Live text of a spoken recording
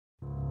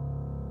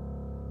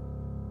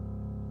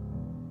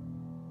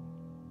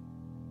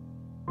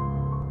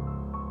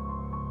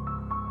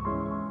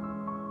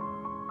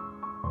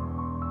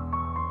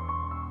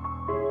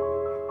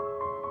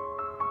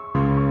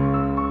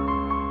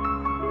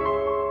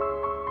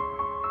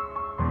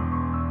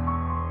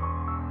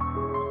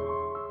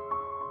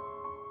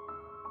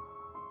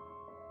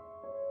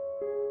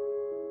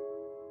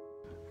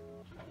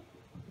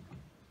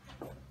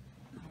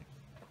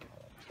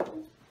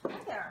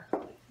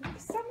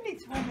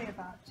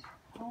about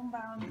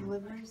homebound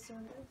delivery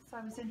service.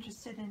 I was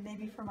interested in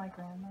maybe for my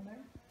grandmother.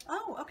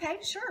 Oh, okay,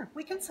 sure.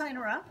 We can sign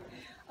her up.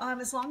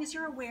 As long as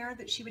you're aware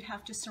that she would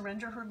have to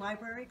surrender her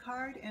library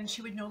card and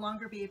she would no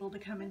longer be able to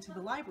come into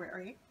the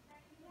library.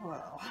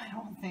 Well, I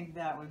don't think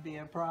that would be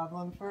a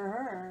problem for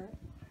her.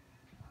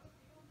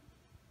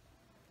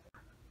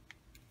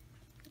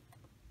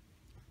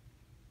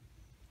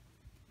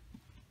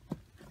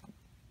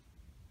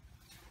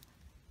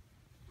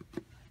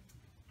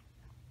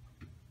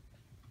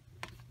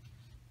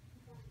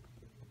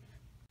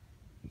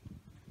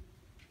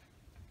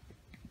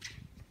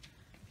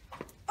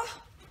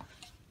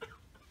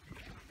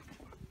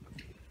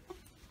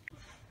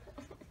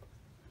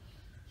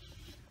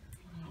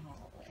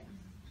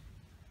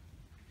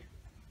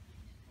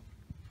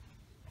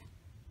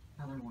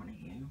 Another one of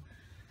you.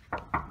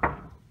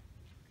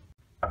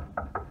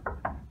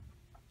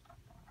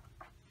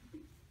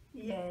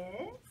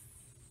 Yes?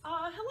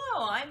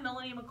 Hello, I'm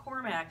Melanie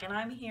McCormack, and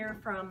I'm here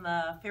from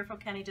the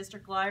Fairfield County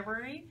District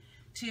Library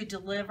to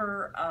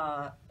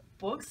deliver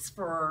books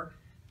for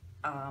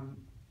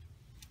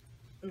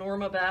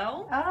Norma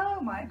Bell.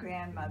 Oh, my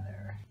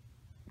grandmother.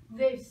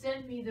 They've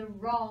sent me the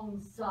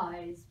wrong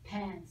size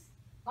pants.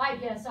 I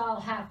guess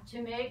I'll have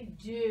to make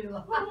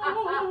do.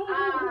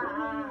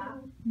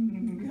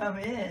 Come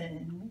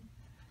in.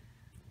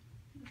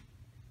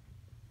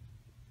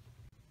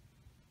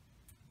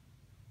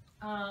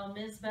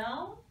 Ms.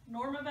 Bell?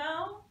 Norma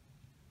Bell?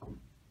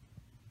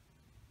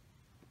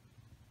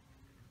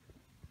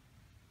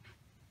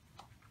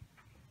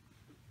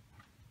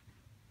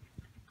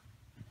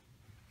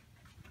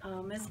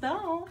 Ms.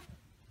 Bell?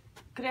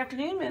 Good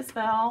afternoon, Ms.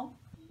 Bell.